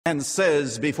and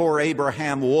says, before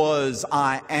Abraham was,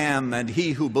 I am, and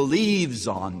he who believes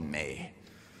on me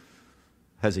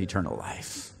has eternal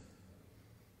life.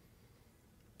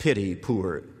 Pity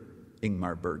poor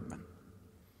Ingmar Bergman.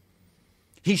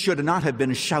 He should not have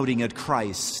been shouting at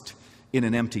Christ in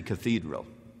an empty cathedral.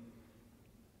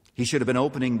 He should have been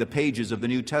opening the pages of the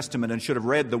New Testament and should have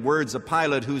read the words of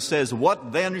Pilate, who says,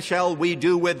 "What then shall we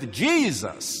do with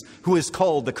Jesus, who is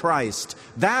called the Christ?"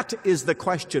 That is the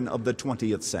question of the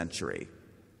 20th century.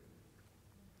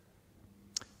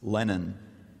 Lenin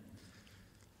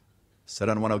said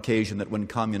on one occasion that when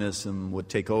communism would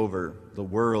take over the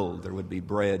world, there would be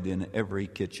bread in every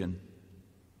kitchen.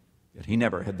 Yet he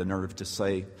never had the nerve to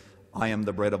say, "I am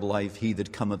the bread of life. He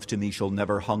that cometh to me shall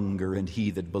never hunger, and he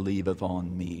that believeth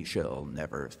on me shall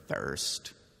never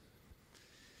thirst."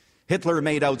 Hitler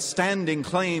made outstanding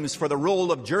claims for the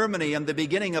role of Germany and the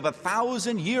beginning of a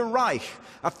 1,000-year Reich,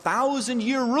 a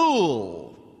 1,000-year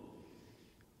rule.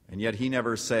 And yet he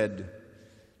never said,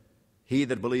 "He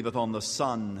that believeth on the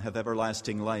Son hath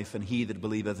everlasting life, and he that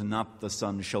believeth not the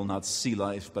Son shall not see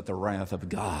life, but the wrath of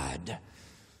God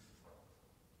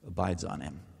abides on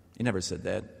him." He never said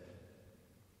that.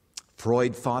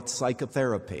 Freud thought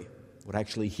psychotherapy would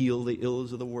actually heal the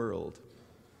ills of the world.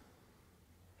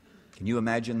 Can you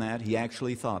imagine that? He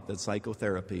actually thought that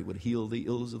psychotherapy would heal the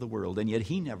ills of the world, and yet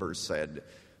he never said,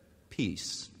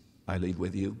 "Peace I leave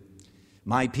with you.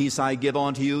 My peace I give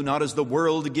unto you, not as the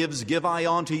world gives, give I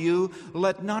unto you.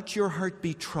 Let not your heart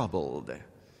be troubled,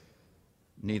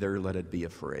 neither let it be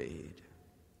afraid."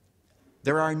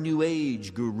 There are New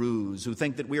Age gurus who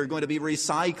think that we are going to be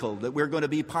recycled, that we're going to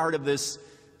be part of this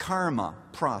karma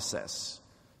process,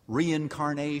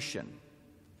 reincarnation.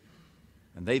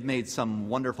 And they've made some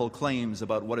wonderful claims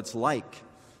about what it's like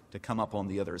to come up on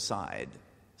the other side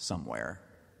somewhere.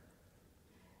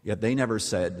 Yet they never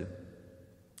said,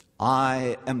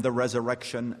 "I am the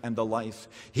resurrection and the life.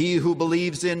 He who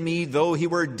believes in me, though he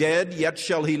were dead, yet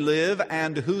shall he live,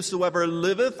 and whosoever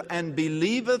liveth and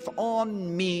believeth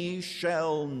on me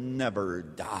shall never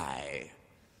die."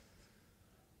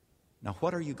 Now,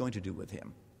 what are you going to do with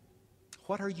him?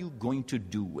 What are you going to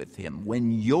do with him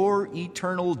when your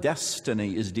eternal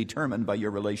destiny is determined by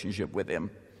your relationship with him?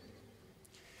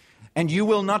 And you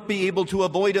will not be able to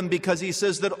avoid him, because he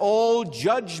says that all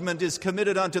judgment is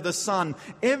committed unto the Son.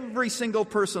 Every single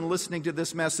person listening to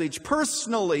this message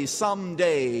personally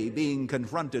someday being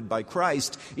confronted by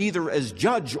Christ, either as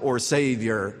judge or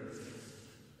Savior,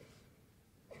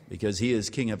 because he is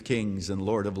King of kings and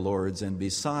Lord of lords, and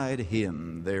beside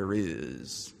him there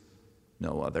is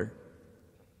no other.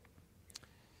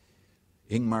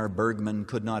 Ingmar Bergman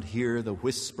could not hear the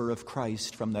whisper of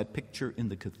Christ from that picture in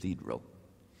the cathedral.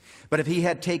 But if he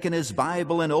had taken his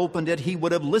Bible and opened it, he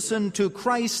would have listened to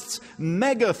Christ's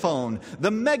megaphone,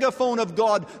 the megaphone of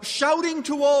God, shouting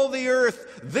to all the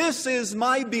earth, "This is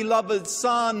my beloved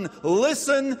Son,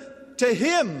 listen to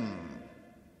him."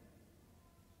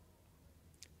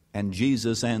 And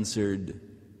Jesus answered,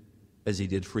 as he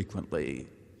did frequently,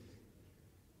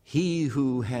 "He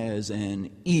who has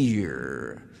an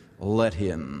ear, let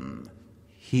him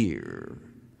hear.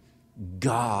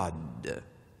 God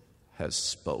has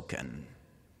spoken."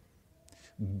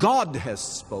 God has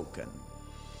spoken.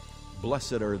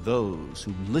 Blessed are those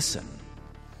who listen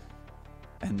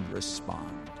and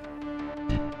respond.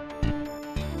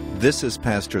 This is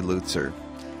Pastor Lutzer.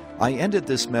 I ended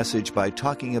this message by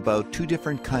talking about two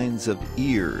different kinds of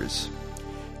ears.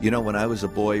 You know, when I was a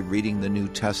boy reading the New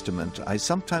Testament, I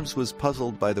sometimes was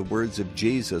puzzled by the words of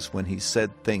Jesus when he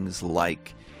said things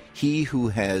like, "He who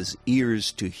has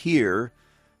ears to hear,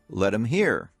 let him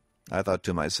hear." I thought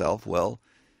to myself, well,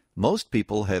 most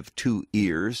people have 2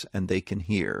 ears and they can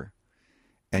hear.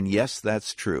 And yes,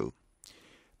 that's true.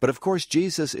 But of course,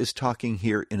 Jesus is talking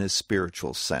here in a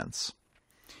spiritual sense.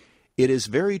 It is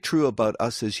very true about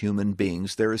us as human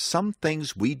beings. There are some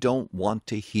things we don't want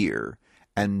to hear,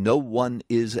 and no one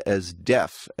is as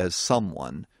deaf as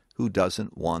someone who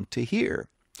doesn't want to hear.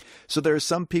 So there are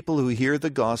some people who hear the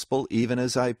gospel even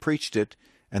as I preached it,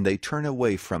 and they turn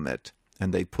away from it,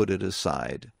 and they put it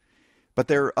aside. But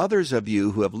there are others of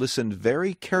you who have listened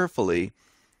very carefully,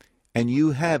 and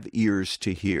you have ears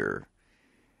to hear.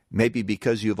 Maybe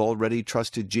because you've already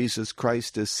trusted Jesus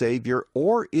Christ as Savior,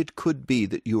 or it could be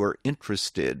that you are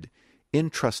interested in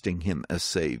trusting Him as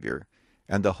Savior,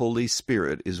 and the Holy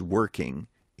Spirit is working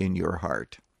in your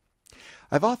heart.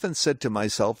 I've often said to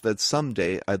myself that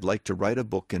someday I'd like to write a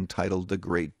book entitled The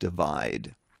Great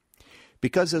Divide.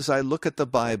 Because as I look at the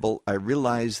Bible, I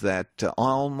realize that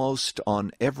almost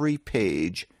on every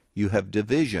page you have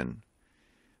division.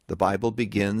 The Bible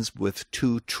begins with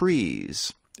 2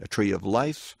 trees, a tree of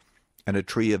life and a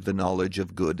tree of the knowledge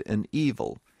of good and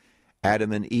evil.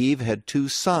 Adam and Eve had 2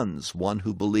 sons, one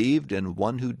who believed and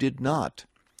one who did not.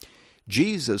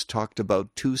 Jesus talked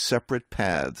about 2 separate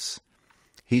paths.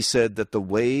 He said that the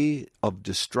way of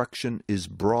destruction is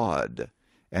broad,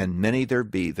 and many there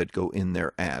be that go in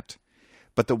thereat.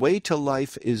 But the way to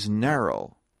life is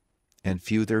narrow, and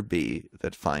few there be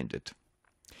that find it.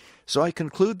 So I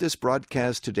conclude this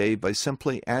broadcast today by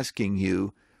simply asking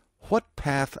you, what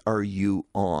path are you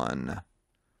on?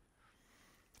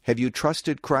 Have you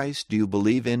trusted Christ? Do you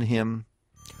believe in Him?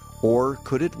 Or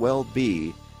could it well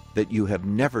be that you have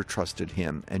never trusted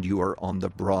Him and you are on the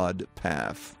broad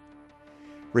path?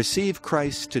 Receive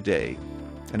Christ today,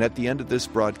 and at the end of this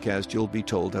broadcast you'll be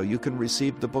told how you can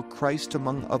receive the book Christ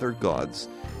Among Other Gods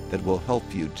that will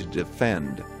help you to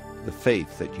defend the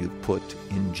faith that you've put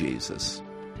in Jesus.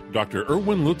 Dr.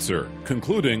 Erwin Lutzer,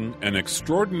 concluding An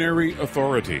Extraordinary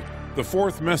Authority, the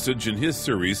 4th message in his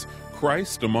series,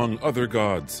 Christ Among Other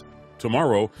Gods.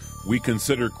 Tomorrow, we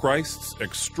consider Christ's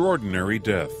extraordinary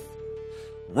death.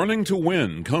 Running to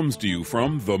Win comes to you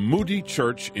from the Moody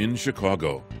Church in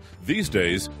Chicago. These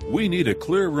days, we need a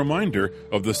clear reminder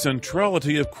of the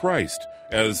centrality of Christ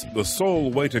as the sole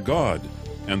way to God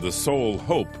and the sole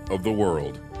hope of the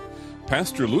world.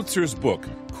 Pastor Lutzer's book,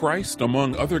 Christ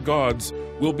Among Other Gods,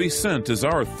 will be sent as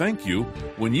our thank you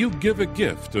when you give a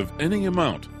gift of any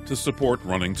amount to support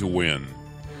Running to Win.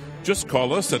 Just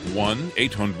call us at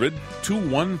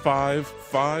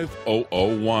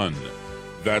 1-800-215-5001.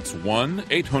 That's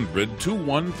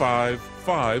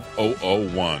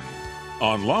 1-800-215-5001.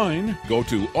 Online, go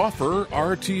to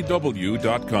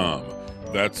offerrtw.com.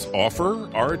 That's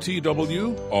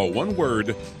offerrtw, all one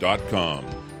word, .com.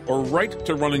 Or write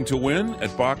to Running to Win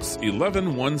at Box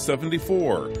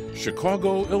 11174,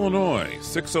 Chicago, Illinois,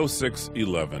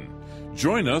 60611.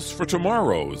 Join us for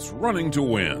tomorrow's Running to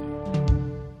Win.